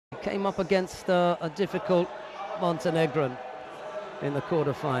came up against a difficult Montenegrin in the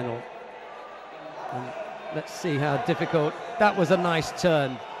quarterfinal. And let's see how difficult. That was a nice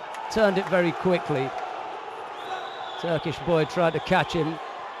turn. Turned it very quickly. Turkish boy tried to catch him,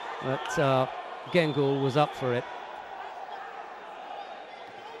 but Gengoul was up for it.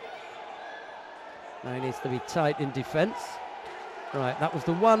 Now he needs to be tight in defense. Right, that was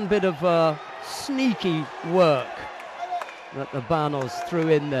the one bit of sneaky work that Abanoz threw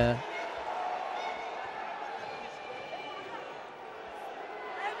in there.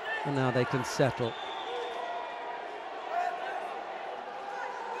 And now they can settle.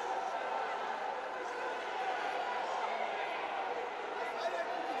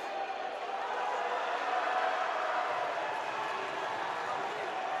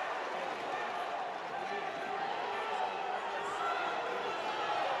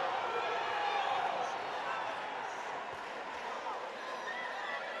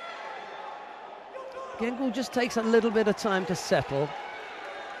 Gengoul just takes a little bit of time to settle.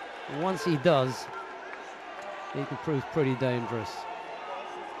 And once he does, he can prove pretty dangerous.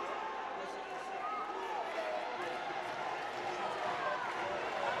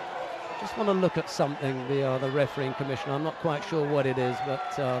 Just want to look at something, the refereeing commissioner. I'm not quite sure what it is,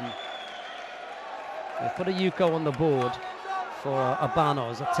 but they put a Yuko on the board for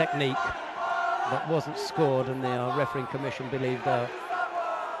Abanoz, a technique that wasn't scored, and the refereeing commission believed it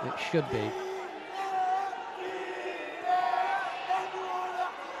should be.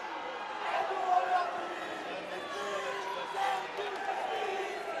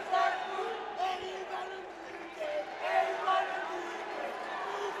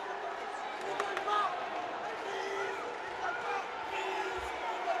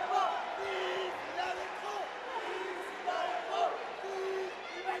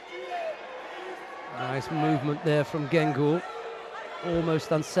 Nice movement there from Gengoul,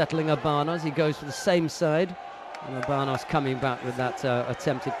 almost unsettling Abanoz. He goes for the same side, and Abanoz coming back with that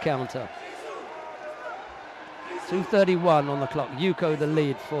attempted counter. 2:31 on the clock. Yuko the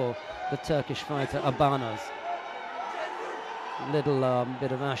lead for the Turkish fighter Abanoz. Little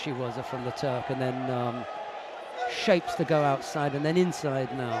bit of ashiwaza from the Turk, and then shapes to go outside and then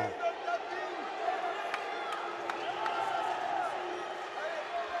inside now.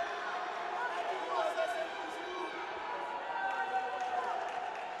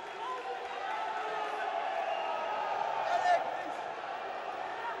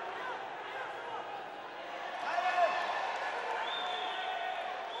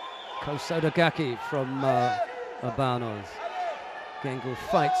 Kosodagaki from Abanoz. Gengoul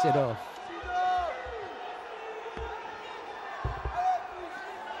fights it off.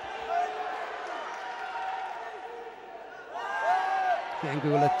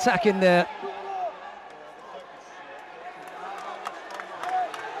 Gengoul attacking there.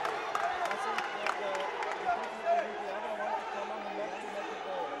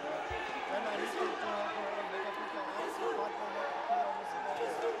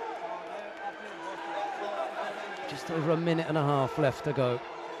 Just over a minute and a half left to go.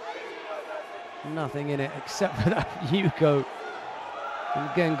 Nothing in it except for that Yuko. And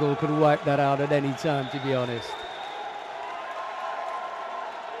Gengoul could wipe that out at any time, to be honest.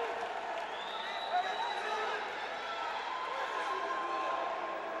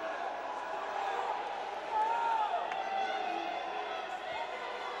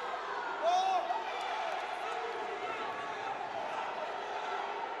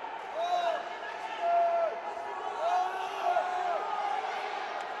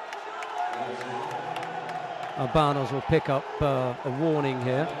 Abanoz will pick up a warning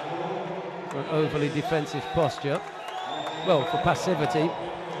here for an overly defensive posture. Well, for passivity.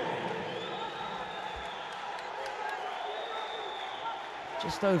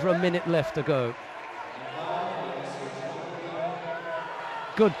 Just over a minute left to go.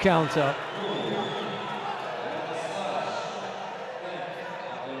 Good counter.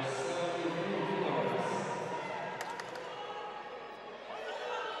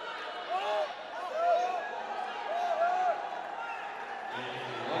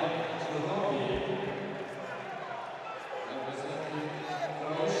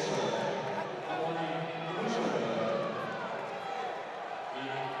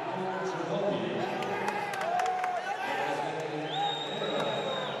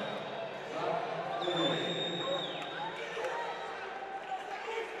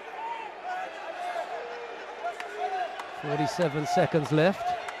 .47 seconds left.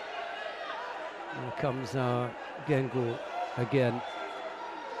 Here comes Gengoul again.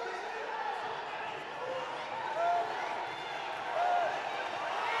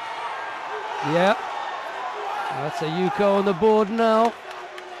 Yeah, that's a Yuko on the board now.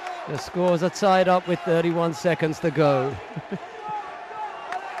 The scores are tied up with 31 seconds to go.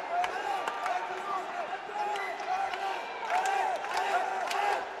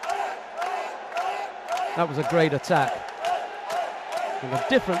 That was a great attack. And the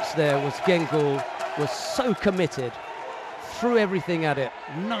difference there was Gengoul was so committed, threw everything at it,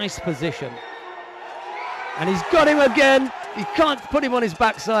 nice position. And he's got him again. He can't put him on his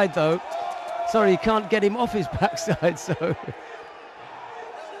backside though. Sorry, he can't get him off his backside, so.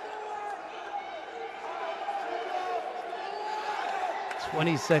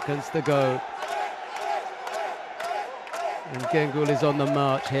 20 seconds to go. And Gengoul is on the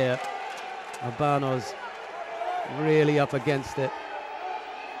march here. Abanoz really up against it.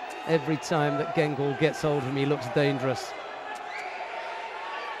 Every time that Gengoul gets hold of him, he looks dangerous.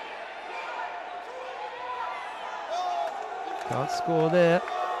 Can't score there.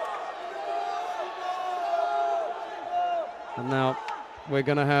 And now we're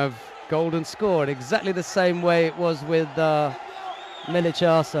going to have golden score in exactly the same way it was with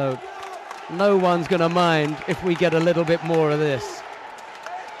Milicar, so no one's going to mind if we get a little bit more of this.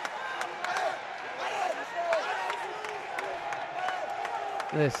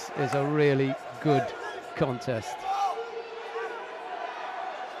 This is a really good contest.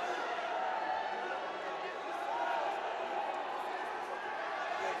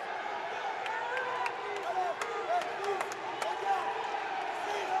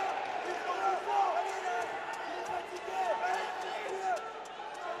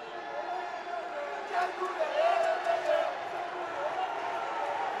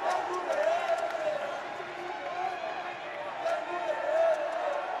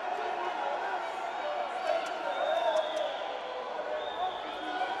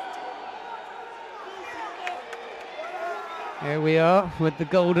 Here we are with the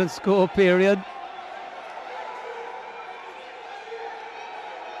golden score period.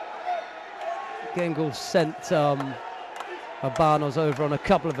 Gengoul sent Abanoz over on a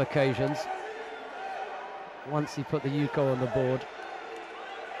couple of occasions. Once he put the Yuko on the board.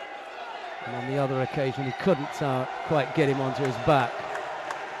 And on the other occasion he couldn't quite get him onto his back.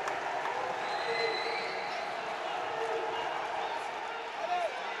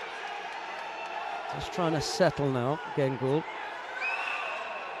 Just trying to settle now, Gengoul.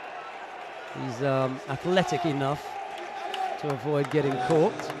 He's athletic enough to avoid getting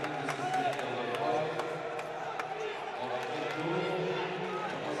caught.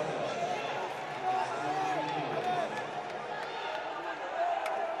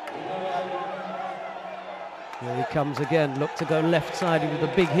 Here he comes again, look to go left-sided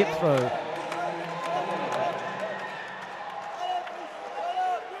with a big hip throw.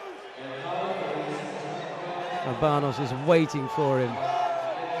 Abanoz is waiting for him.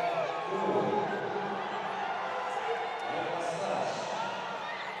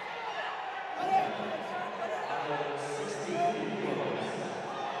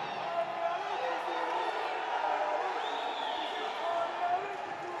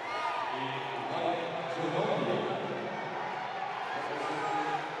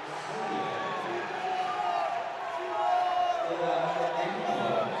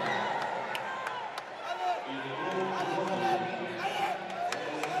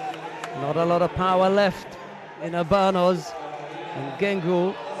 Not a lot of power left in Abanoz, and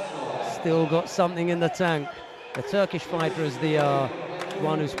Gengoul still got something in the tank. The Turkish fighter is the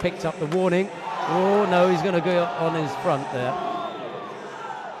one who's picked up the warning. Oh no, he's going to go on his front there.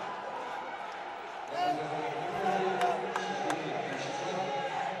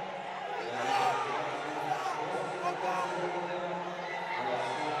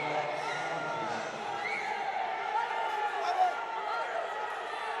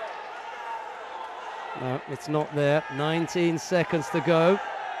 No, it's not there. 19 seconds to go.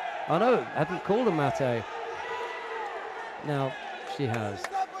 Oh no, hadn't called a mate. Now she has.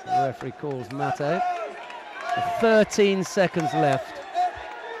 The referee calls mate. 13 seconds left.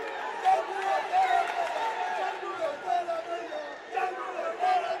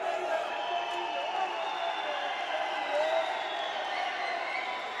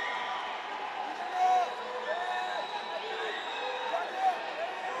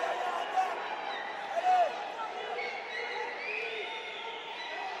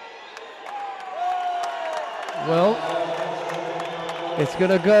 Well, it's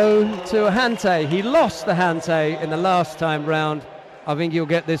going to go to a Hante. He lost the Hante in the last time round. I think he'll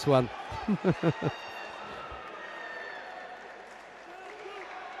get this one.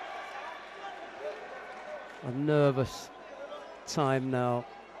 A nervous time now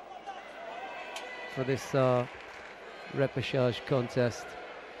for this repechage contest.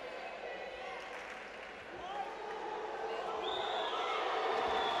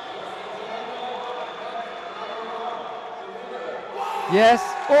 Yes,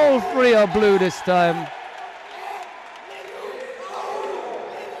 all three are blue this time.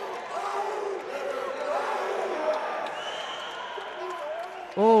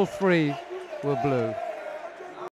 All three were blue.